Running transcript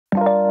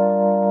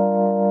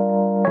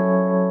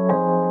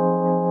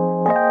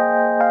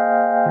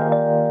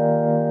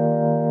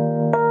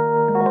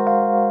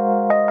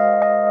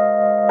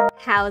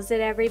How's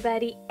it,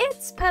 everybody?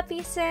 It's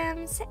Puppy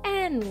Sims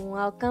and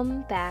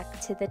welcome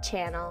back to the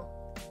channel.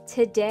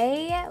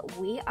 Today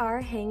we are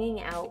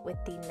hanging out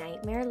with the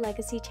Nightmare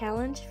Legacy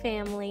Challenge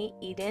family,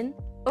 Eden,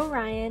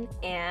 Orion,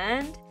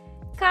 and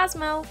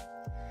Cosmo.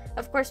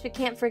 Of course we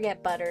can't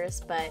forget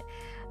Butters, but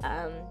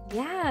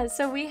yeah,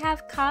 so we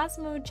have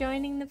Cosmo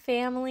joining the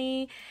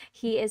family.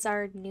 He is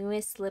our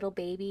newest little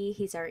baby.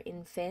 He's our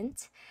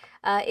infant.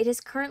 It is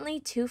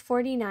currently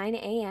 2:49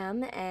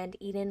 a.m. and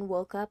Eden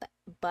woke up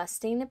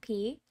busting a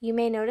pee. You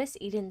may notice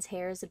Eden's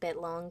hair is a bit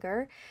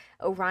longer.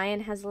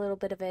 Orion has a little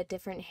bit of a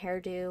different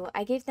hairdo.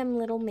 I gave them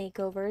little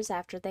makeovers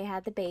after they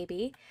had the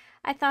baby.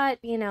 I thought,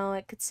 you know,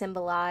 it could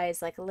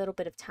symbolize like a little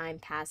bit of time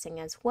passing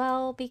as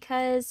well,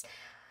 because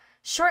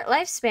short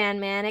lifespan,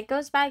 man, it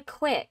goes by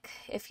quick.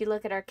 If you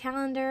look at our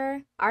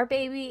calendar, our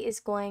baby is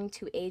going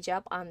to age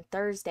up on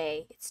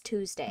Thursday. It's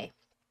Tuesday.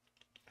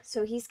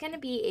 So he's going to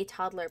be a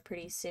toddler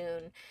pretty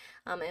soon.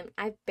 And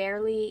I've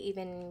barely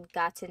even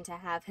gotten to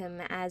have him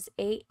as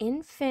a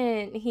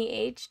infant. He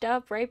aged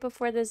up right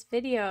before this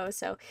video,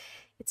 so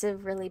it's a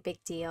really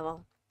big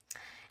deal.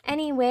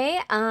 Anyway,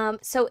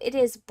 so it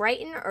is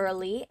bright and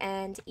early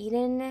and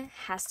Eden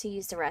has to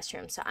use the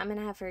restroom. So I'm going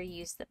to have her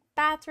use the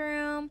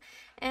bathroom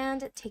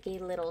and take a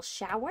little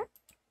shower.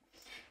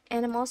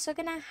 And I'm also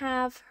going to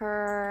have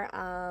her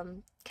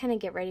kind of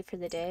get ready for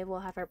the day. We'll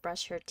have her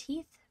brush her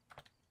teeth.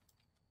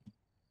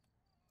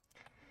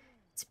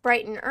 It's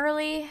bright and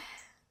early.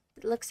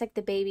 It looks like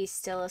the baby's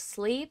still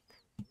asleep.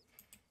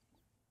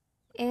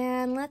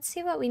 And let's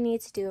see what we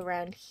need to do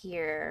around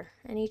here.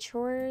 Any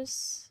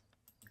chores?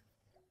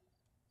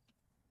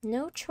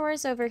 No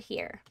chores over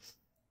here.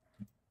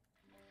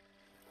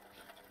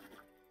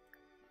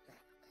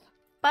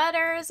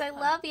 Butters, I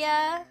love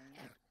ya.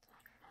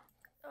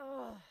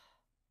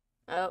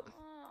 Oh.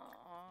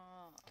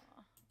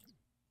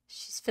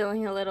 She's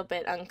feeling a little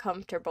bit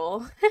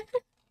uncomfortable.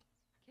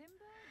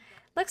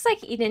 Looks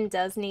like Eden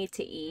does need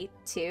to eat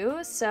too,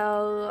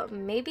 so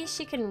maybe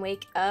she can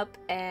wake up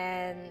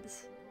and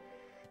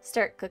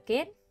start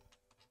cooking.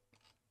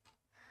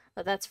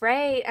 Oh, that's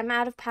right. I'm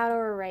out of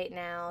powder right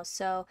now,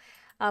 so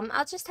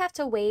I'll just have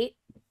to wait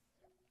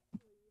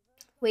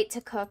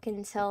to cook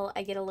until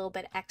I get a little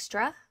bit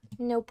extra.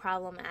 No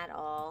problem at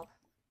all.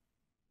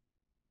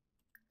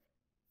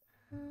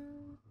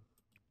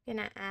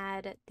 Gonna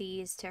add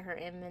these to her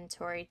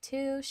inventory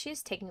too.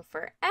 She's taking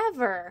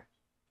forever.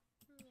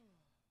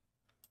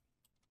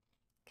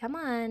 Come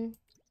on.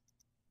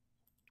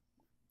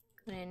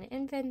 Put in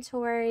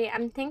inventory.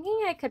 I'm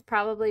thinking I could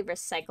probably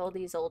recycle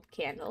these old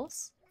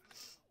candles.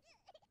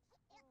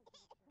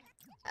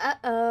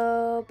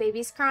 Uh-oh,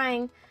 baby's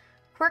crying.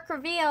 Quirk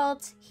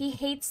revealed. He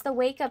hates the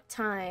wake-up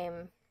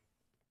time.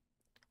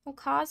 Oh,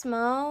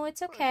 Cosmo,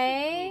 it's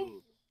okay.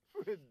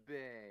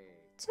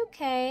 It's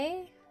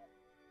okay.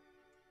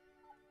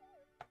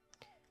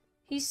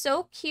 He's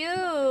so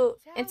cute.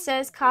 It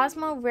says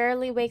Cosmo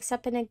rarely wakes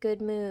up in a good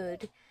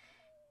mood.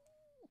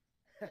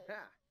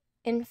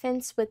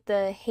 Infants with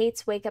the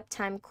hates wake-up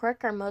time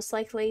quirk are most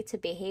likely to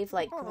behave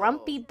like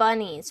grumpy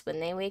bunnies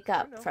when they wake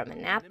up from a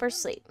nap or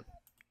sleep.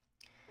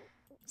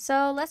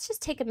 So let's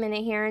just take a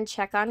minute here and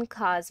check on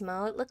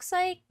Cosmo. It looks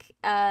like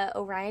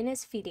Orion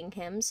is feeding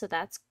him, so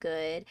that's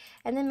good.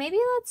 And then maybe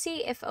let's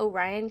see if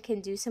Orion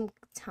can do some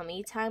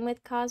tummy time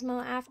with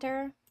Cosmo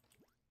after.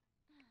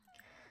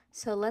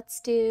 So let's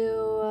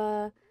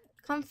do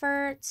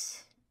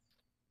comfort.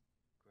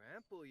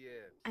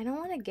 I don't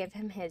want to give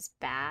him his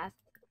bath.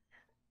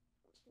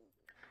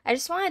 I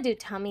just want to do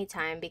tummy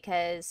time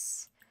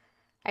because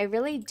I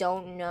really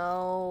don't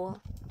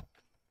know,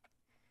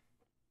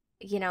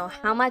 you know,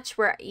 how much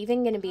we're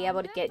even going to be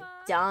able to get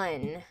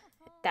done.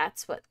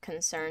 That's what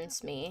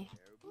concerns me,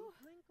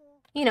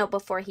 you know,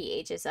 before he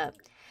ages up.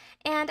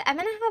 And I'm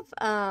going to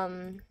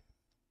have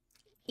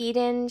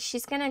Eden,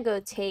 she's going to go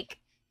take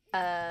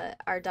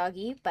our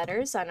doggy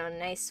Butters on a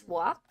nice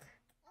walk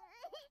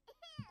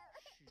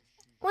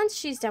once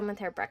she's done with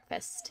her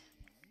breakfast.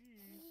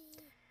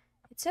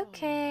 It's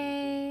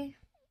okay.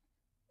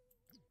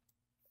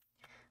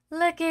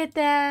 Look at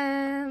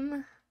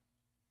them.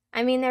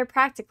 I mean, they're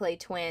practically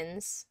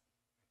twins.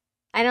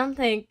 I don't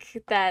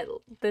think that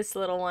this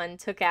little one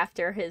took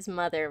after his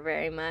mother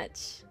very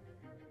much.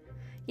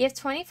 You have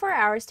 24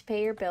 hours to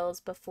pay your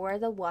bills before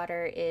the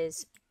water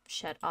is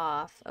shut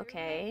off.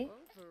 Okay.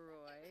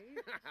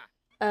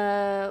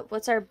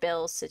 What's our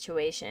bill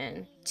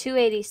situation?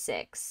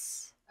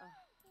 $286.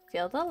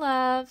 Feel the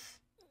love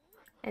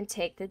and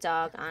take the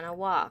dog on a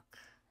walk.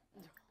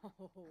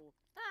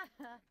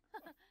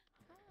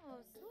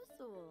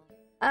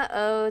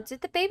 Uh-oh,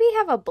 did the baby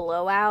have a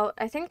blowout?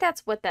 I think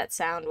that's what that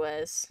sound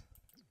was.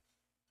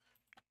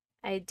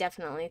 I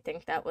definitely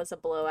think that was a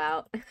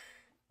blowout.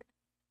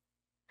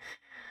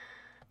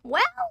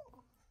 Well,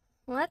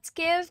 let's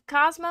give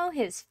Cosmo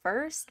his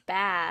first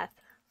bath.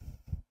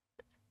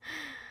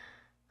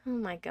 Oh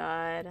my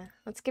god.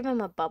 Let's give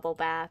him a bubble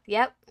bath.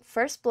 Yep,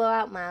 first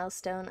blowout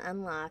milestone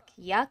unlock.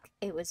 Yuck,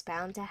 it was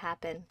bound to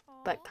happen.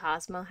 But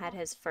Cosmo had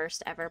his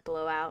first ever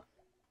blowout.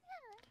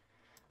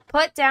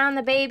 Put down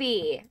the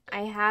baby.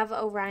 I have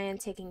Orion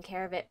taking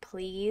care of it.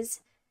 Please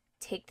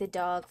take the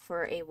dog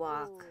for a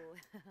walk.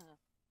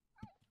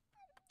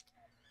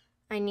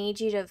 I need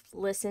you to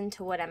listen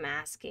to what I'm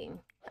asking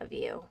of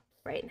you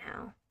right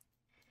now,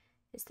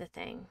 is the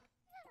thing.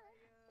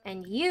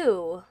 And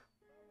you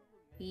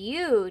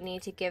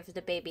need to give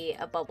the baby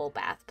a bubble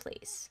bath,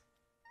 please.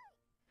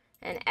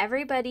 And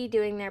everybody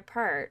doing their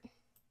part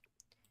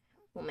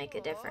will make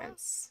a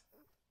difference.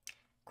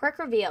 Quirk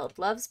revealed,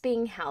 loves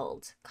being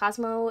held.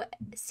 Cosmo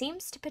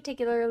seems to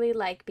particularly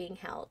like being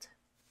held.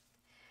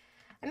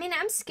 I mean,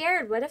 I'm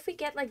scared. What if we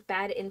get, like,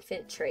 bad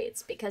infant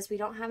traits because we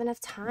don't have enough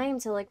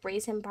time to, like,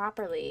 raise him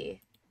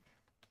properly?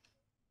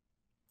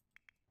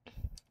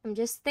 I'm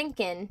just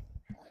thinking.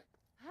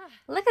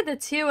 Look at the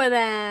two of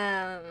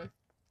them.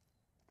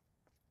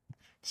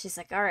 She's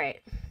like, all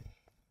right.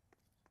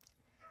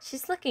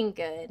 She's looking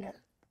good.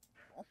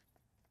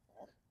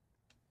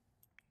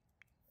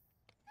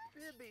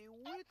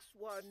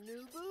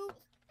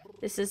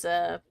 This is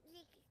a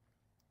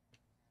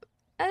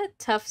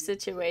tough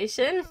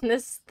situation.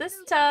 This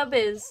tub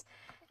is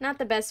not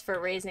the best for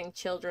raising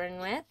children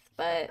with,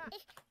 but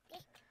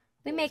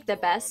we make the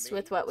best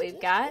with what we've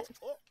got.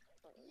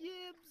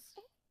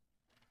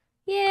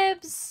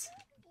 Yibs.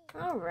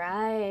 All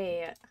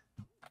right.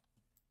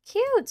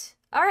 Cute.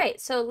 All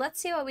right, so let's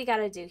see what we got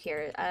to do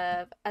here.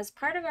 As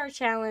part of our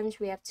challenge,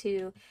 we have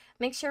to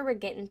make sure we're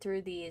getting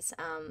through these,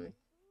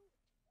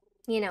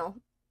 you know,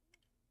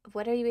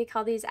 what do we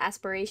call these?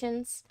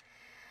 Aspirations.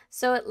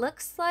 So it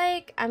looks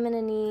like I'm going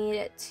to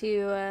need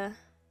to,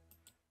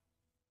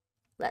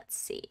 let's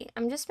see.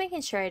 I'm just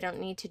making sure I don't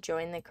need to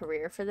join the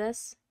career for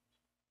this.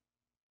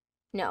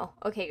 No.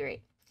 Okay,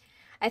 great.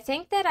 I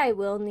think that I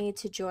will need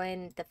to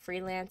join the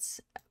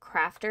freelance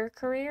crafter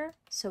career,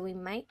 so we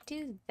might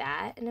do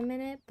that in a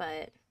minute,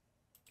 but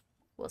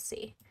we'll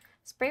see.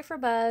 Spray for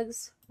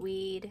bugs,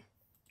 weed,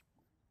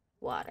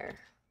 water.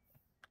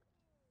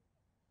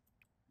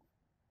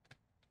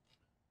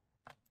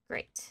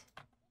 Great.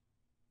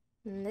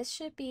 And this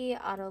should be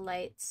auto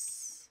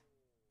lights.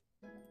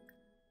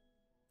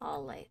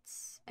 All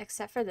lights,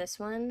 except for this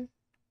one,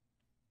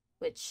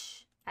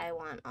 which I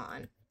want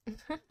on.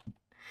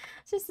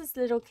 Just this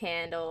little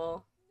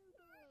candle.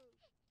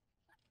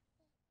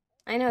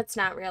 I know it's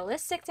not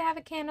realistic to have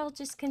a candle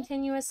just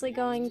continuously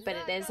going, but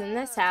it is in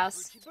this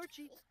house. Look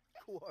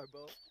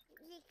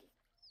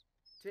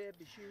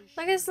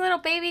at this little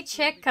baby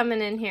chick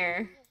coming in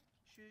here.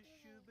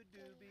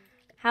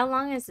 How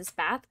long is this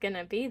bath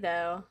gonna be,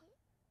 though?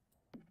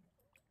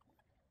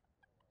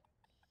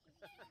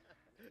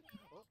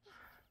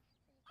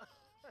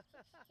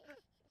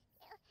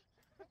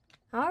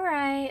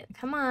 Alright,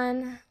 come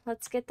on.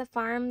 Let's get the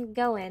farm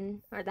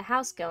going, or the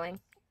house going.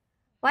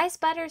 Why is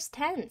Butters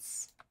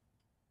tense?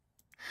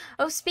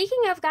 Oh,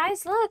 speaking of,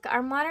 guys, look,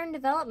 our modern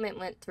development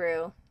went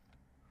through.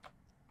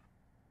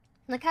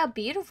 Look how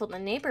beautiful the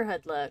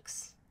neighborhood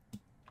looks.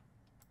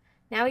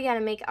 Now we gotta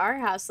make our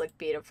house look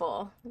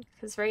beautiful,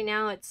 because right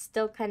now it's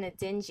still kind of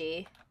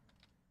dingy.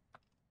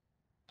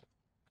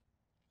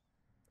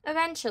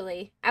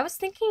 Eventually. I was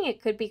thinking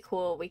it could be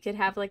cool. We could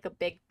have like a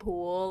big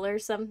pool or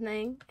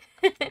something.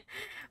 But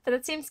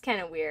that seems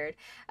kind of weird.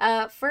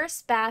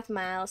 First bath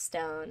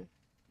milestone.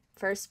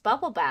 First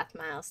bubble bath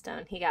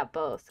milestone. He got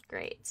both.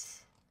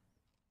 Great.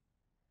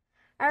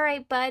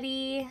 Alright,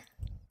 buddy.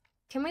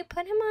 Can we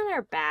put him on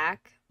our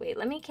back? Wait,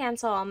 let me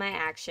cancel all my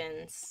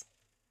actions.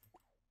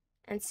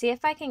 And see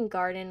if I can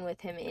garden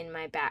with him in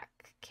my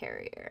back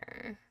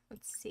carrier.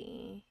 Let's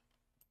see.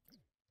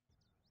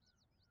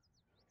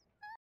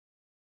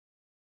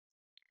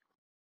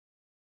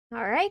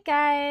 Alright,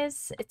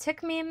 guys. It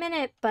took me a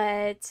minute,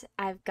 but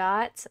I've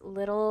got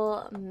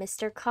little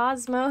Mr.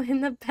 Cosmo in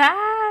the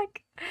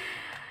back.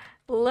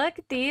 Look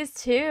at these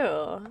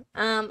two.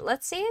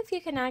 Let's see if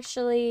you can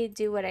actually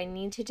do what I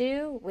need to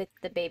do with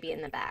the baby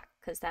in the back,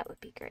 because that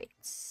would be great.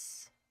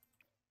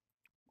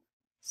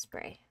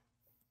 Spray.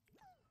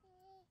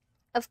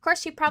 Of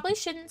course, you probably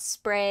shouldn't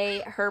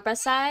spray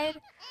herbicide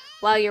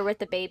while you're with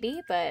the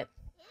baby, but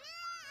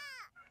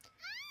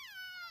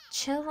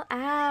chill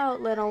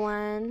out, little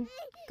one.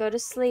 Go to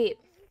sleep.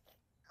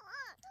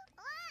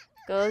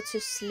 Go to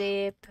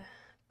sleep.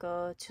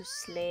 Go to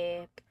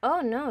sleep.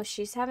 Oh no,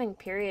 she's having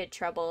period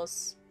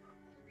troubles.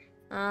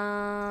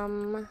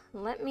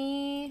 Let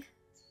me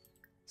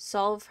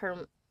solve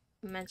her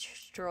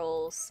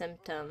menstrual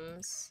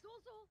symptoms.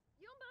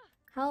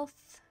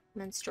 Health,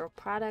 menstrual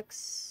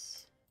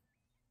products,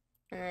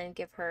 and then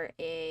give her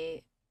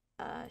a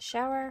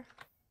shower.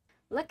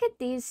 Look at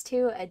these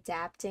two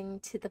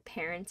adapting to the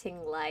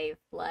parenting life.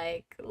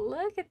 Like,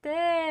 look at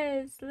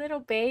this.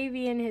 Little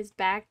baby in his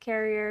back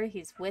carrier.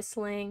 He's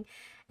whistling.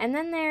 And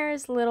then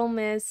there's little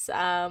Miss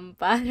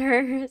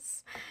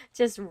Butters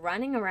just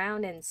running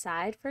around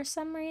inside for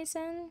some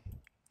reason.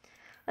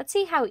 Let's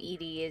see how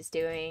Edie is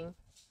doing.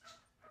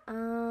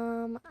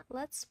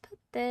 Let's put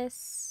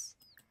this...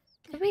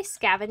 Could we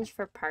scavenge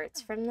for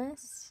parts from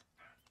this?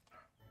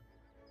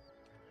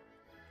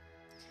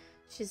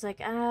 She's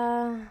like,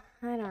 I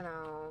don't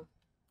know.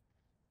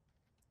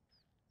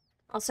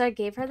 Also, I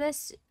gave her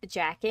this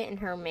jacket in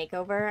her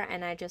makeover,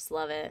 and I just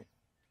love it.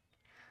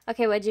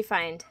 Okay, what'd you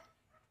find?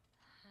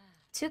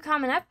 2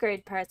 common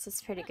upgrade parts.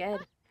 That's pretty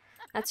good.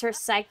 That's her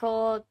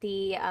cycle,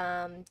 the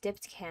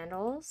dipped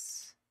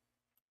candles,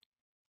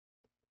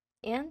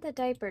 and the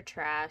diaper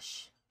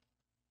trash,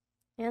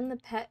 and the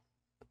pet.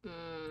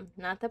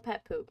 Not the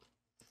pet poop.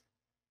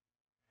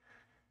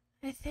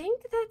 I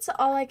think that's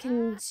all I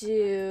can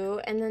do.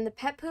 And then the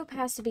pet poop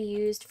has to be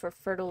used for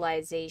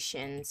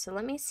fertilization. So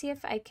let me see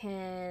if I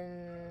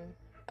can...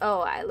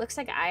 Oh, it looks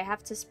like I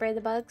have to spray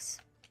the bugs.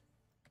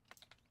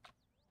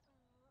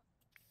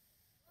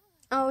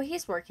 Oh,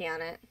 he's working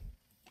on it.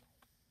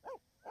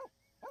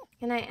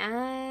 Can I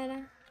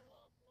add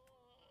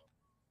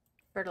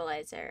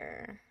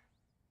fertilizer?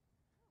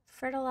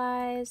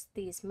 Fertilize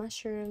these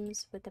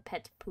mushrooms with the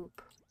pet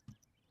poop.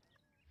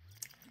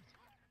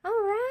 All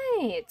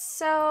right,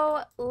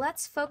 so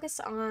let's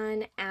focus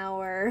on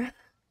our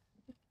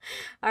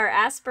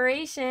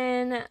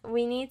aspiration.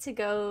 We need to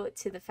go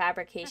to the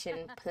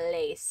fabrication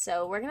place.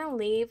 So we're gonna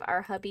leave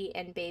our hubby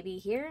and baby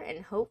here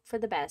and hope for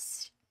the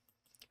best.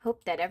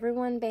 Hope that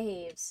everyone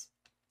behaves.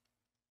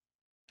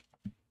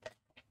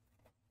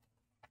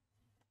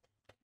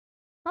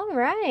 All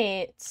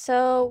right,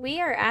 so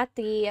we are at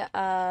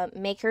the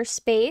maker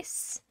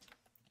space.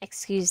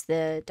 Excuse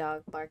the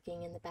dog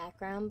barking in the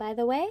background, by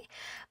the way.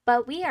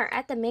 But we are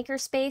at the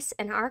makerspace,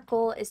 and our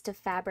goal is to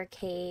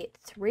fabricate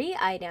 3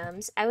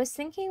 items. I was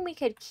thinking we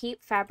could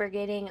keep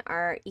fabricating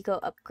our eco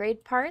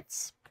upgrade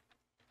parts,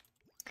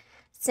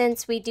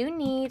 since we do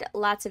need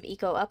lots of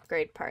eco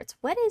upgrade parts.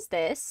 What is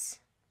this?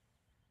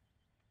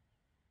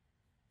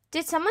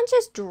 Did someone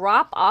just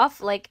drop off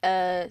like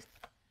a...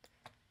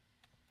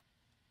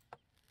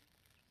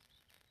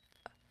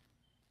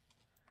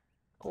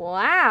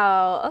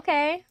 Wow,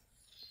 okay.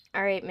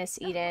 All right, Miss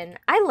Eden.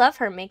 I love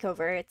her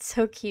makeover. It's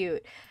so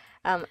cute.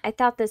 I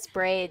thought this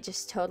braid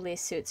just totally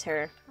suits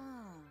her.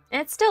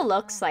 And it still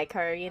looks like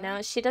her, you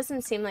know? She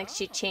doesn't seem like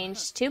she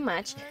changed too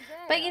much.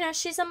 But, you know,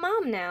 she's a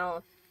mom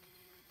now.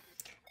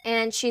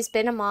 And she's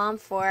been a mom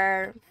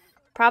for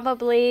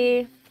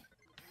probably,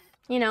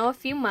 you know, a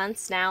few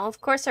months now.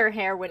 Of course, her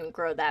hair wouldn't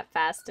grow that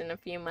fast in a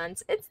few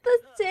months. It's The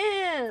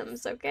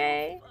Sims,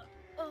 okay?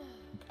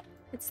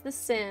 It's The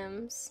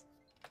Sims.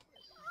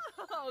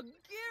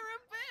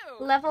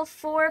 Level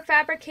 4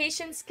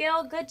 fabrication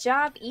skill. Good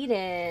job,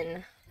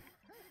 Eden.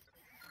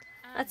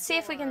 Let's see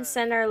if we can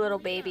send our little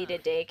baby to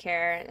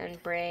daycare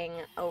and bring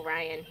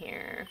Orion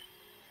here.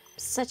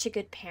 Such a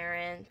good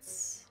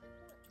parent.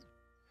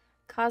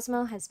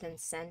 Cosmo has been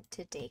sent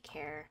to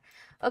daycare.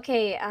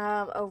 Okay,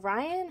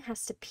 Orion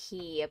has to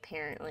pee,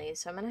 apparently,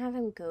 so I'm gonna have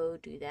him go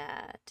do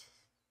that.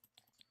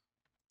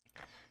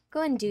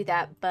 Go and do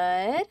that,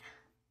 bud.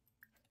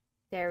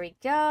 There we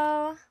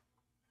go.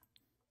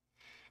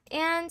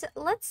 And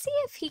let's see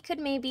if he could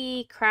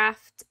maybe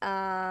craft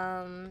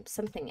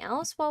something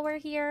else while we're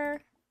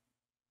here.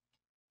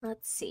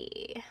 Let's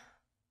see.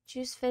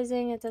 Juice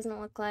fizzing, it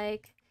doesn't look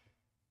like.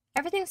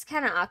 Everything's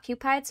kind of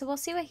occupied, so we'll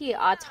see what he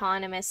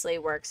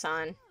autonomously works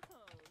on.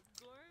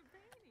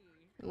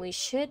 We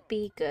should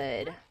be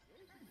good.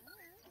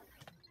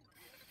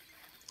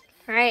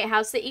 Alright,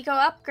 how's the eco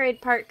upgrade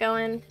part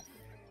going?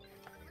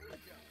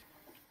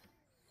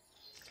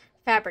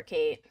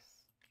 Fabricate.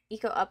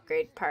 Eco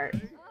upgrade part.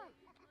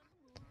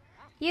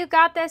 You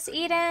got this,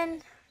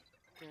 Eden.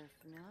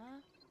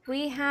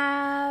 We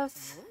have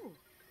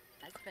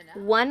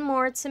 1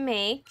 more to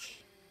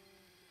make,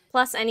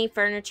 plus any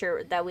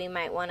furniture that we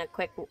might want to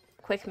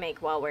quick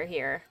make while we're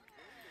here.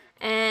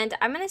 And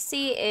I'm gonna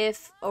see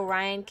if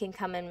Orion can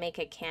come and make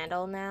a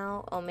candle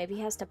now. Oh, maybe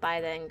he has to buy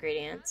the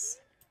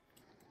ingredients.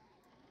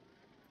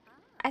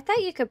 I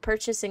thought you could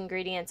purchase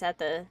ingredients at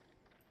the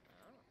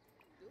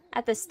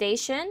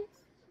station.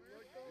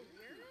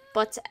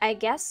 But I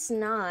guess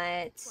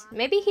not.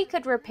 Maybe he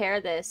could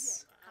repair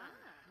this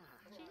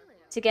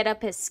to get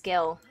up his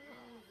skill.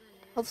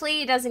 Hopefully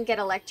he doesn't get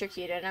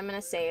electrocuted. I'm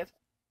gonna save.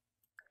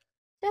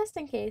 Just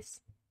in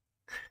case.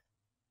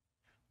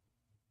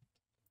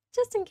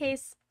 Just in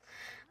case.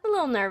 I'm a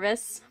little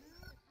nervous.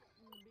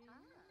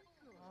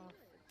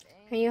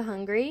 Are you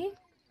hungry?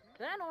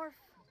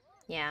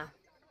 Yeah.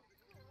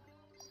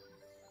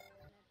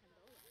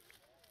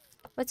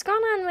 What's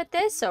going on with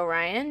this,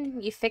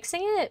 Orion? You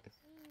fixing it?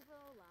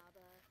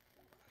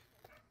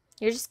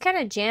 You're just kind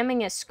of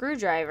jamming a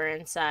screwdriver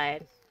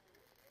inside.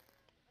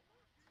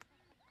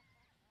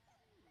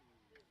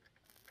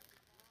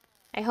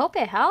 I hope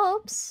it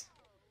helps.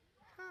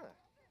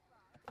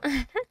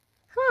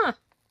 Huh.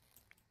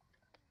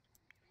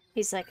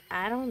 He's like,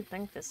 I don't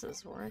think this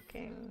is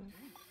working.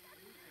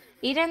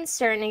 Eden's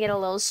starting to get a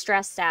little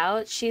stressed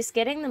out. She's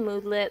getting the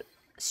moodlet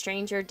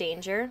stranger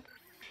danger.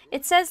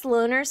 It says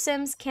loner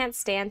sims can't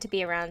stand to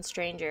be around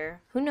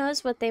stranger. Who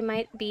knows what they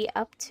might be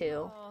up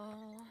to.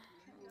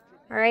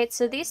 Alright,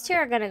 so these 2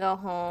 are gonna go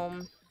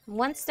home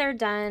once they're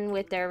done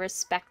with their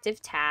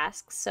respective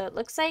tasks. So it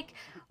looks like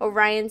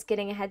Orion's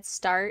getting a head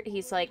start.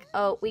 He's like,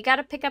 oh, we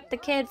gotta pick up the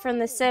kid from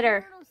the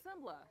sitter.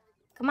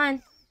 Come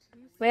on.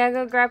 We gotta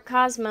go grab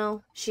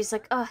Cosmo. She's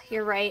like, oh,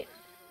 you're right.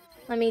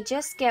 Let me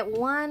just get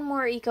one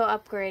more eco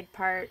upgrade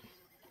part.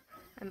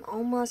 I'm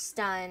almost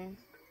done.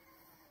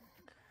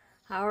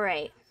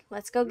 Alright,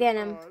 let's go get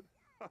him.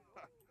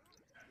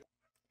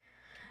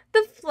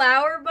 The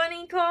flower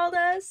bunny called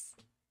us?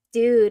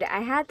 Dude,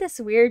 I had this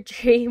weird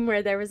dream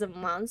where there was a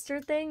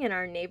monster thing in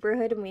our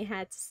neighborhood and we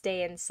had to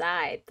stay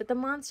inside. But the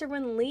monster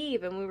wouldn't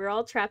leave and we were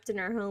all trapped in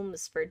our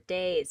homes for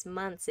days,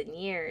 months, and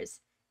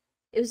years.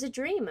 It was a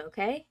dream,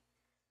 okay?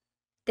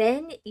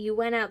 Then you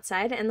went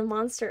outside and the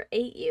monster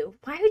ate you.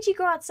 Why would you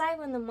go outside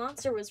when the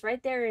monster was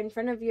right there in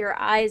front of your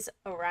eyes,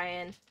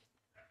 Orion?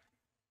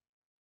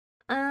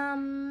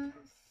 I'm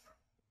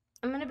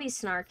gonna be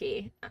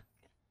snarky.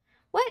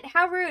 What?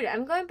 How rude.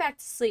 I'm going back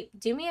to sleep.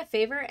 Do me a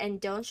favor and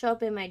don't show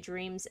up in my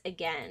dreams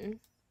again.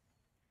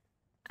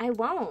 I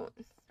won't.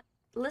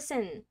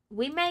 Listen,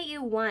 we met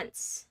you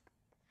once.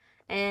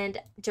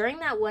 And during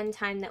that one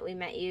time that we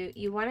met you,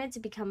 you wanted to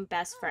become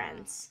best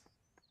friends.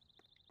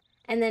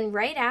 And then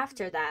right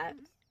after that,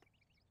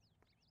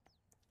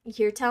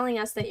 you're telling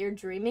us that you're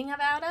dreaming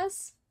about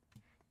us?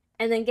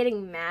 And then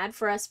getting mad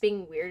for us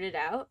being weirded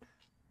out?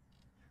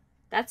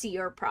 That's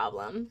your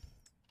problem.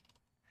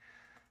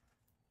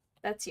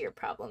 That's your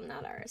problem,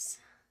 not ours.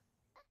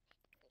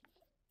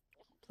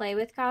 Play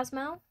with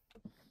Cosmo?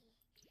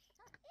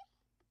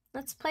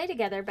 Let's play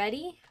together,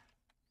 buddy.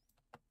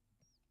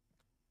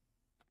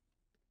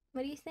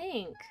 What do you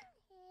think?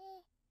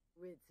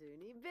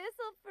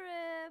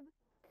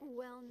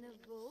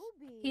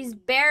 He's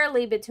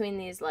barely between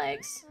these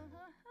legs.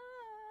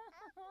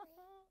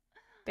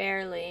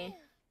 Barely.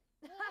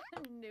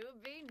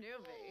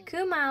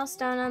 Coup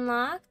milestone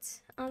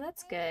unlocked. Oh,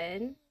 that's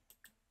good.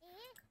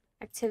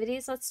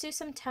 Activities. Let's do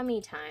some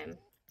tummy time.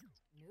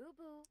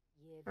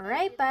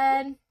 Alright,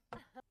 bud.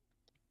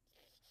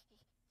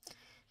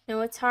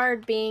 No, it's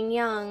hard being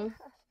young.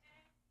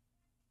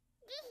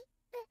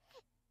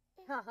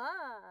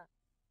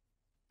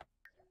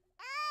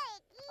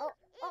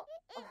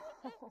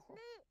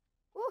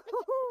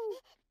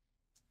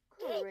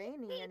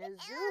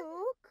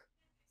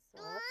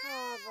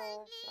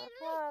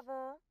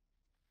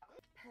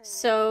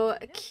 So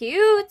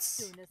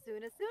cute.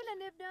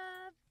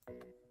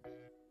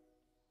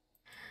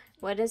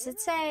 What does it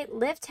say?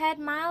 Lift head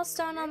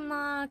milestone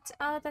unlocked.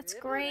 Oh, that's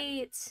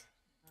great.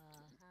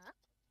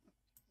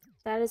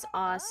 That is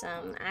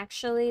awesome.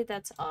 Actually,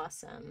 that's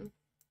awesome.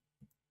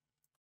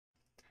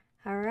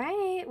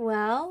 Alright,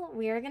 well,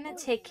 we are going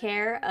to take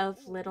care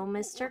of little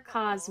Mr.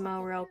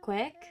 Cosmo real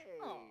quick.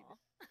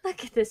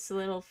 Look at this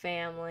little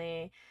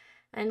family.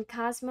 And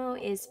Cosmo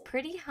is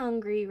pretty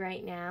hungry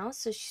right now,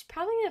 so she's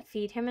probably going to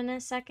feed him in a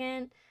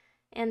second.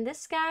 And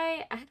this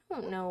guy, I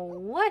don't know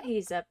what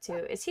he's up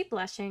to. Is he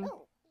blushing?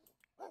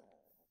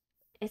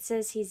 It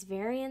says he's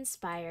very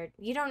inspired.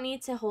 You don't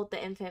need to hold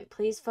the infant.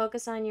 Please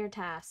focus on your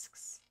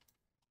tasks.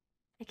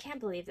 I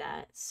can't believe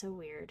that. It's so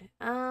weird.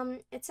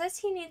 It says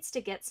he needs to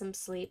get some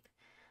sleep,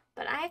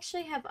 but I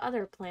actually have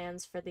other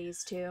plans for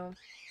these two.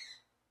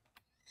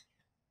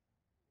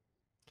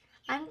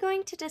 I'm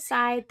going to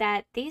decide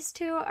that these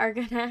two are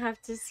gonna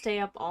have to stay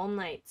up all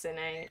night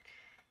tonight.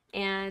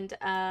 And,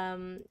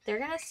 they're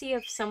gonna see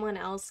if someone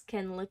else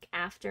can look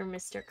after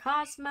Mr.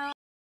 Cosmo.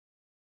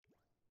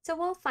 So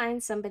we'll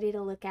find somebody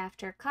to look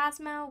after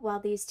Cosmo while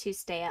these two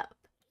stay up.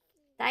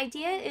 The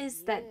idea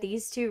is that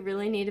these two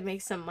really need to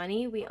make some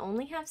money. We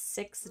only have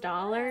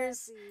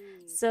 $6,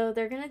 so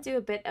they're going to do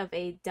a bit of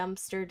a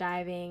dumpster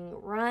diving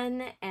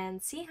run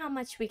and see how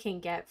much we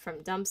can get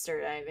from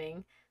dumpster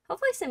diving.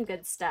 Hopefully some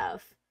good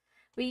stuff.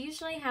 We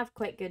usually have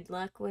quite good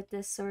luck with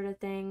this sort of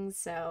thing,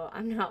 so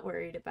I'm not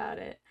worried about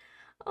it.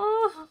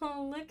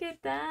 Oh, look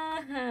at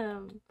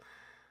them.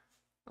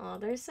 Oh,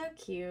 they're so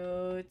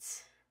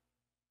cute.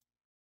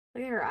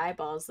 Look at her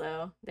eyeballs,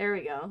 though. There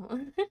we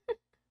go.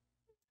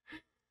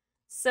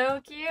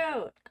 So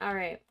cute. All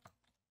right.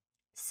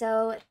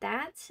 So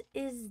that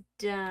is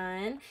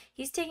done.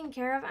 He's taken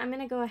care of. I'm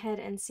going to go ahead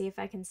and see if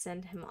I can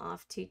send him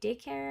off to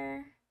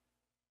daycare.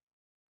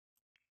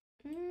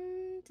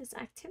 Does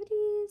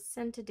activities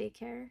send to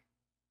daycare?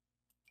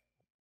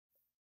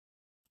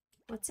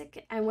 What's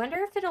it? I wonder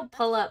if it'll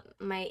pull up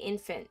my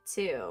infant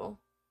too.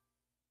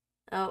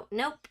 Oh,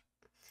 nope.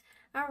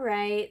 All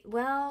right.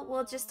 Well,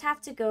 we'll just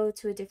have to go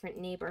to a different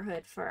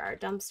neighborhood for our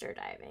dumpster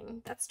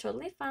diving. That's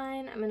totally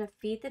fine. I'm going to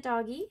feed the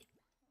doggy.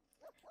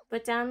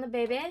 Put down the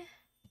baby.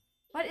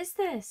 What is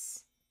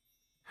this?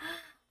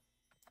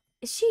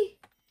 Is she...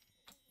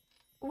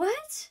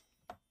 What?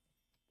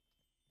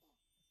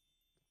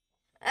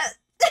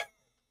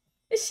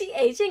 Is she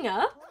aging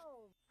up?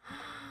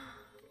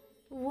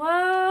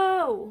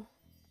 Whoa!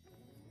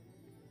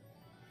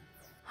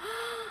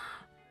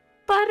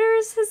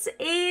 Butters has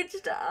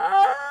aged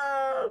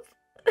up!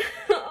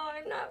 Oh,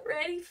 I'm not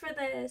ready for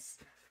this.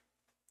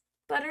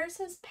 Butters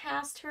has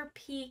passed her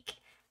peak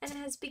and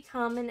has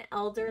become an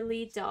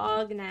elderly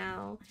dog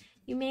now.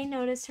 You may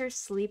notice her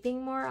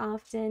sleeping more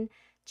often,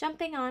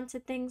 jumping onto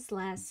things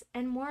less,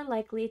 and more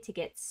likely to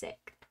get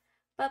sick.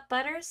 But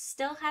Butters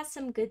still has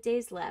some good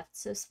days left,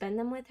 so spend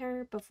them with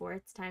her before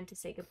it's time to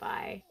say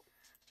goodbye.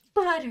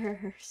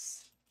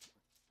 Butters!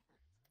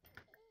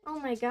 Oh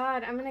my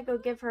god, I'm gonna go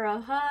give her a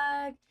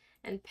hug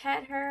and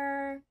pet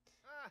her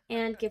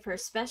and give her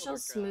special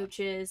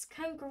smooches.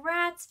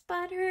 Congrats,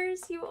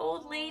 Butters, you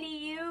old lady,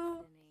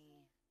 you.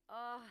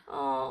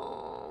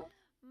 Oh,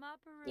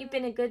 you've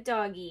been a good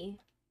doggy.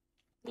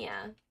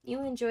 Yeah,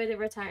 you enjoy the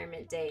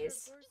retirement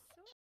days.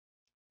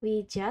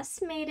 We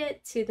just made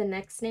it to the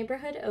next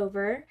neighborhood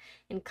over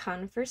in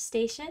Conifer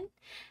Station,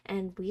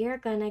 and we are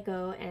gonna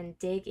go and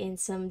dig in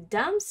some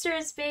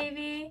dumpsters,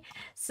 baby.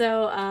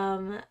 So,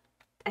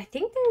 I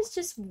think there's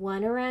just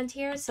one around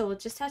here, so we'll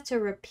just have to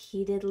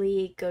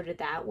repeatedly go to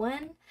that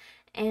one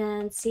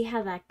and see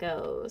how that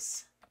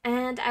goes.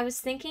 And I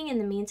was thinking in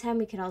the meantime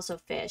we could also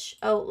fish.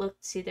 Oh, look,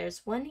 see,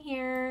 there's one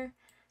here.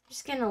 I'm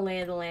just gonna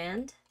lay the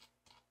land.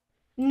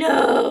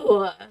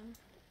 No!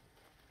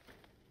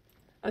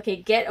 Okay,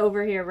 get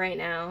over here right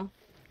now.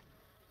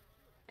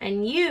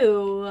 And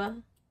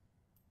you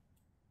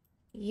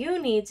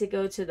need to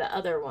go to the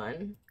other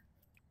one.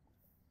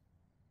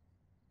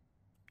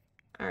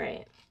 All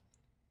right.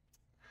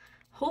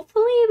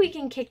 Hopefully we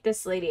can kick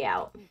this lady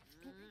out.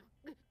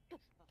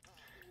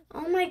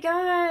 Oh my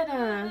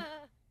god.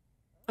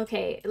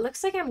 Okay, it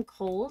looks like I'm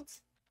cold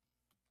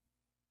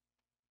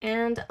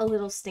and a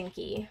little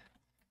stinky.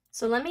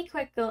 So let me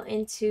quick go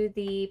into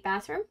the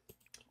bathroom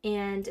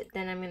and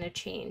then I'm gonna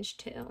change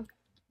too.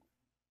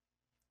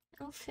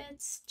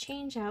 Outfits,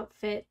 change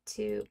outfit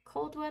to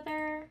cold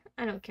weather.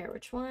 I don't care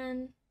which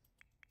one.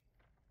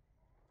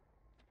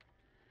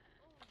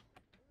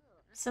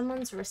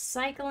 Someone's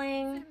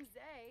recycling.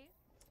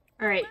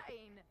 All right.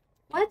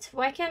 What?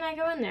 Why can't I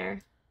go in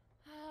there?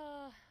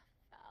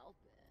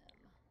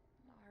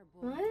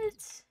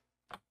 What?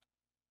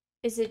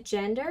 Is it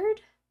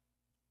gendered?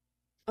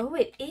 Oh,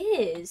 it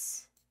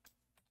is.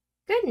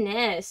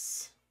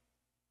 Goodness.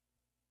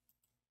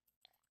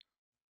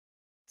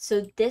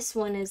 So this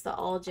one is the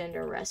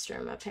all-gender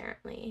restroom,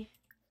 apparently.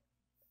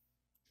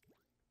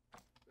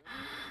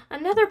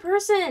 Another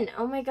person!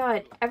 Oh my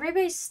god.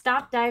 Everybody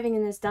stop diving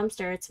in this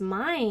dumpster. It's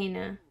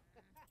mine.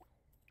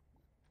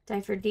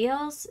 Die for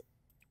deals.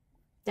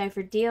 Die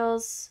for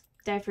deals.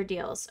 Die for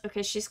deals.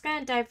 Okay, she's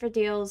gonna die for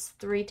deals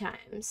 3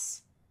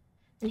 times.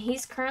 And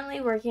he's currently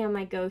working on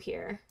my go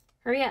here.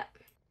 Hurry up.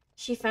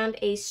 She found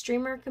a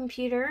streamer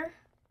computer.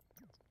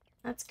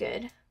 That's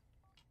good.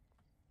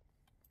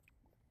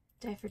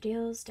 Die for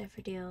deals, die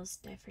for deals,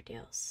 die for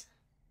deals.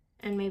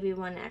 And maybe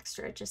 1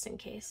 extra just in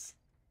case.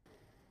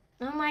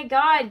 Oh my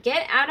god,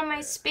 get out of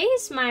my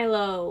space,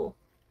 Milo!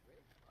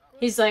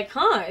 He's like,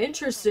 huh,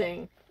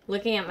 interesting.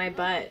 Looking at my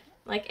butt.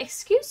 Like,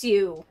 excuse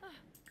you.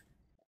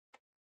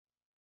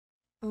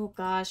 Oh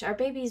gosh, our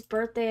baby's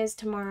birthday is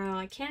tomorrow.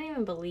 I can't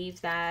even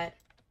believe that.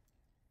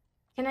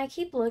 Can I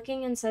keep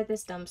looking inside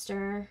this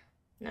dumpster?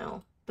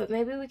 No, but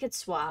maybe we could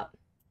swap.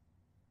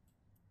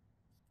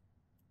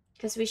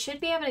 Because we should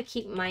be able to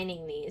keep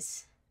mining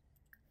these.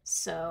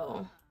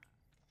 So,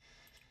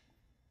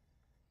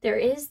 there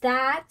is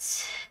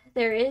that.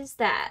 There is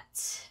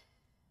that.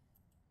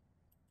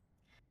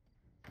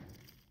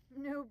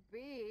 New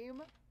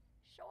beam.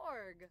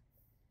 Shorg.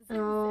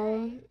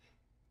 Oh.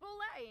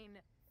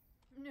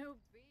 New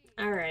beam.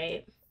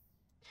 Alright.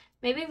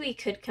 Maybe we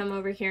could come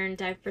over here and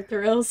dive for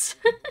thrills.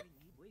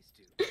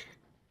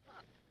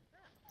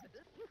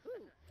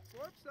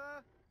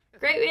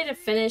 Great way to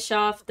finish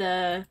off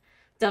the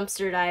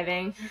dumpster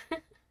diving.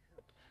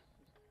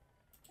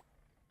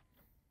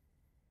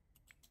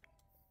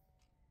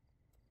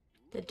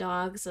 The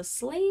dog's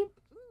asleep.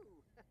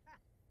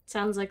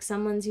 Sounds like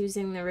someone's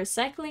using the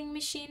recycling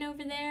machine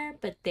over there,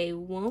 but they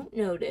won't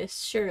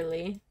notice,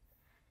 surely,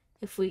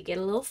 if we get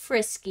a little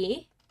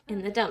frisky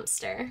in the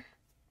dumpster.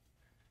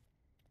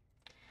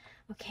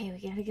 Okay,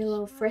 we gotta get a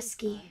little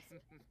frisky.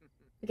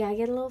 We gotta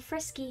get a little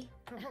frisky.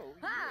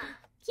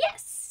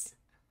 Yes!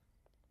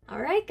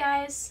 Alright,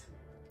 guys.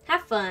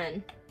 Have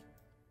fun.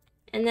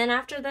 And then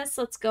after this,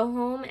 let's go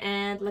home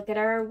and look at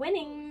our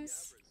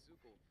winnings.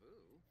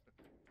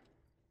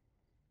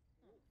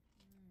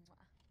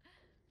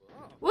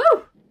 Woo!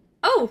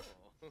 Oh!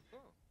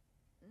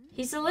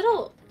 He's a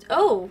little...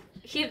 Oh!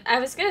 I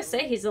was gonna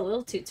say he's a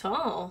little too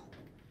tall.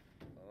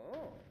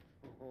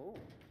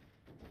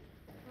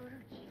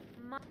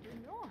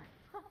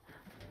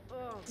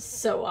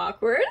 So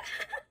awkward.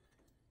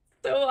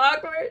 So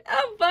awkward.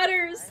 Oh,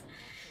 Butters!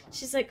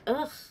 She's like,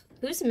 ugh,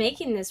 who's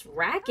making this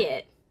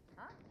racket?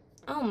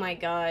 Oh my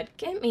god,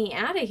 get me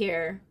out of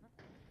here.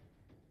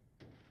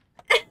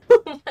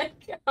 Oh my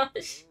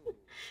gosh.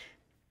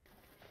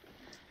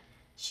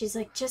 She's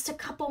like, just a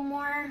couple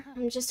more.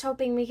 I'm just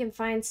hoping we can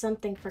find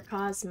something for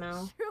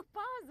Cosmo.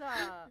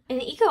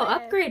 An eco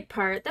upgrade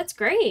part. That's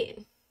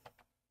great.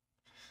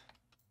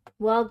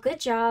 Well, good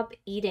job,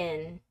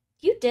 Eden.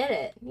 You did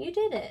it. You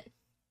did it.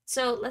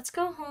 So let's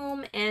go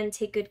home and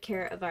take good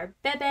care of our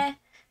bebe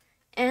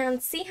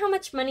and see how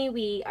much money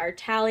we are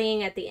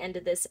tallying at the end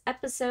of this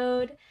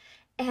episode.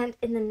 And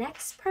in the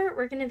next part,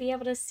 we're going to be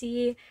able to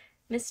see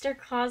Mr.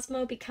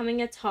 Cosmo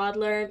becoming a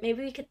toddler.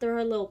 Maybe we could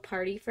throw a little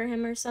party for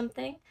him or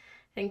something.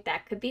 I think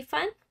that could be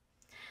fun.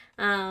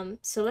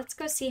 So let's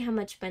go see how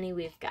much money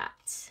we've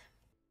got.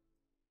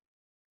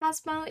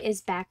 Cosmo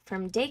is back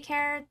from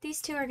daycare.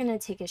 These two are gonna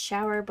take a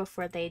shower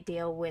before they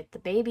deal with the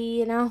baby,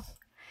 you know?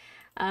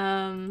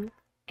 And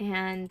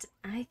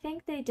I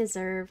think they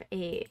deserve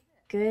a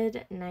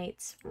good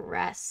night's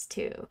rest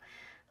too.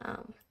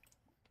 Um,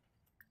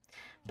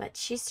 but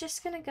she's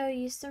just gonna go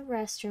use the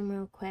restroom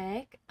real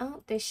quick.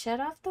 Oh, they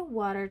shut off the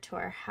water to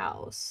our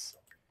house.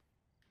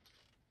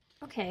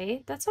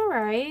 Okay, that's all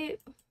right.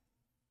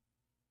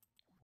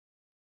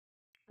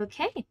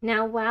 Okay,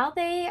 now while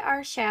they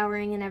are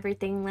showering and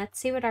everything, let's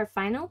see what our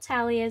final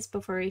tally is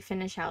before we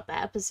finish out the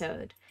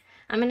episode.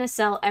 I'm going to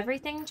sell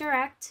everything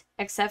direct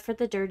except for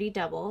the dirty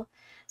double.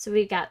 So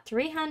we've got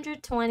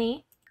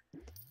 320,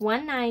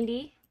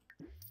 190,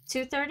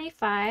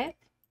 235,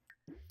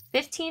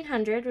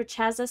 1500, which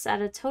has us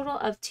at a total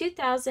of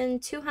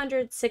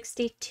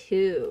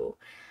 2,262.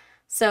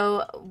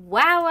 So,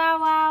 wow, wow,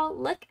 wow,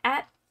 look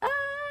at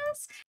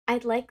us.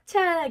 I'd like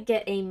to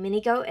get a mini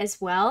goat as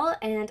well,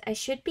 and I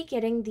should be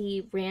getting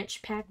the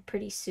ranch pack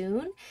pretty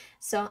soon.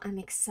 So I'm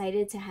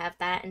excited to have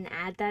that and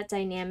add that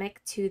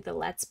dynamic to the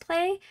Let's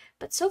Play.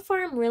 But so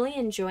far I'm really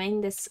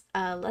enjoying this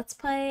Let's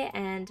Play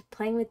and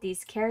playing with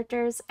these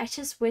characters. I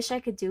just wish I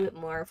could do it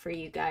more for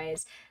you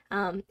guys.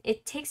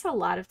 It takes a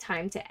lot of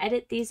time to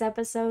edit these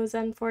episodes,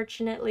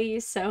 unfortunately,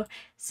 so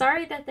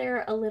sorry that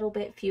they're a little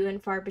bit few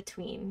and far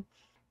between.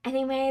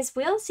 Anyways,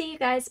 we'll see you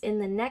guys in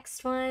the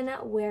next one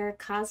where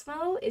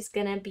Cosmo is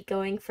gonna be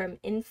going from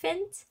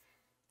infant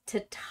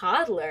to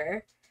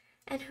toddler.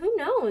 And who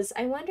knows?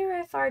 I wonder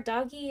if our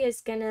doggy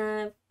is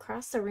gonna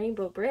cross the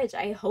Rainbow Bridge.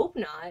 I hope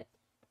not.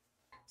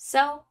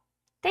 So,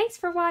 thanks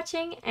for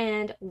watching,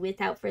 and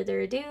without further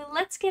ado,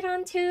 let's get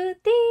on to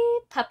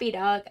the puppy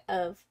dog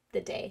of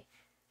the day.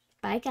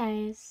 Bye,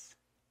 guys.